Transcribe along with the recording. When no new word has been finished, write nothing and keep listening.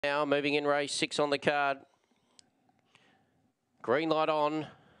Now moving in race 6 on the card. Green light on,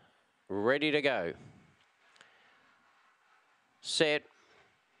 ready to go. Set.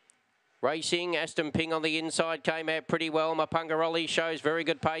 Racing, Aston Ping on the inside, came out pretty well. Mapungarolli shows very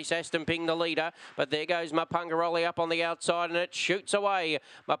good pace. Aston Ping the leader, but there goes Mapungarolli up on the outside and it shoots away.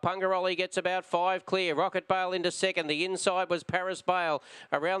 Mapungarolli gets about 5 clear. Rocket Bale into second. The inside was Paris Bale.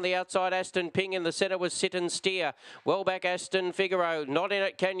 Around the outside, Aston Ping. In the centre was Sit and Steer. Well back, Aston Figaro. Not in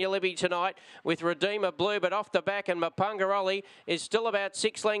it, Kenya Libby tonight with Redeemer Blue, but off the back, and Mapungarolli is still about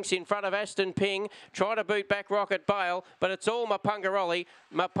 6 lengths in front of Aston Ping. Try to boot back Rocket Bale, but it's all Mapungarolli.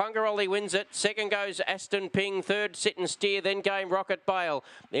 Mapungarolli wins it. Second goes Aston Ping. Third, Sit and Steer. Then Game Rocket Bale.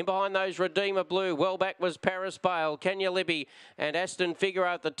 In behind those, Redeemer Blue. Well back was Paris Bale, Kenya Libby, and Aston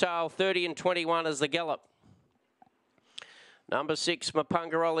Figaro at the tail. 30 and 21 as the gallop. Number 6,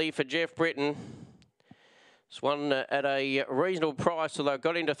 Mapungarolli for Jeff Britton. It's one at a reasonable price, although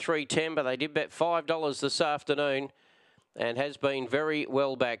got into 3.10, but they did bet $5 this afternoon and has been very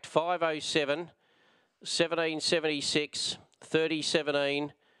well backed. 5.07, 17.76,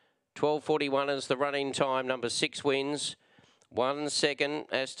 30.17. 12.41 is the run-in time. Number 6 wins. 1 second,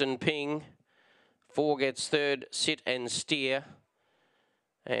 Aston Ping. 4 gets third, Sit and Steer.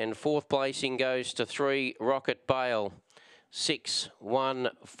 And fourth placing goes to 3, Rocket Bale. 6, 1,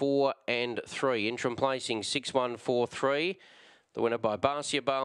 4 and 3. Interim placing 6, 1, 4, 3. The winner by Barcia Bale.